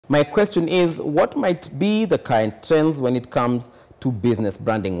My question is, what might be the current trends when it comes to business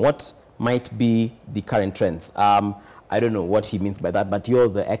branding? What might be the current trends? I don't know what he means by that, but you're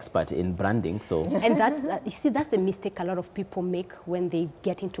the expert in branding, so. And that's, you see, that's the mistake a lot of people make when they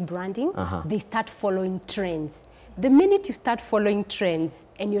get into branding. They start following trends. The minute you start following trends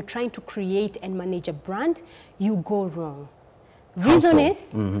and you're trying to create and manage a brand, you go wrong. Reason is,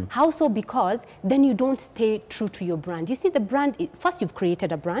 how so? Because then you don't stay true to your brand. You see, the brand, first you've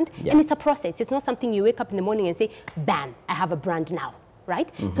created a brand, and it's a process. It's not something you wake up in the morning and say, bam, I have a brand now,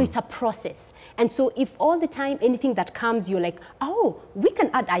 right? So it's a process. And so if all the time anything that comes, you're like, oh, we can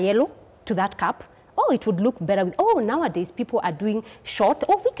add a yellow to that cup. Oh, it would look better with, oh, nowadays people are doing short.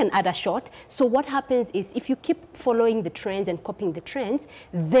 Oh, we can add a short. So what happens is if you keep following the trends and copying the trends,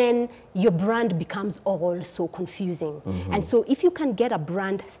 then your brand becomes all so confusing. And so if you can get a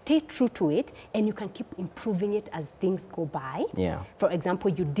brand, stay true to it, and you can keep improving it as things go by. For example,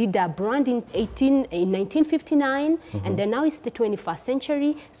 you did a brand in 1959, and then now it's the 21st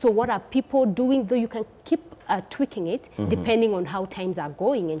century. So what are people doing? Though you can keep tweaking it depending on how times are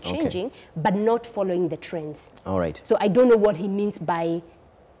going and changing, but not following the trends. All right. So I don't know what he means by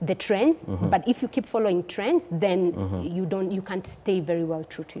the trends, but if you keep following trends, then you can't stay very well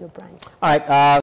true to your brand. All right.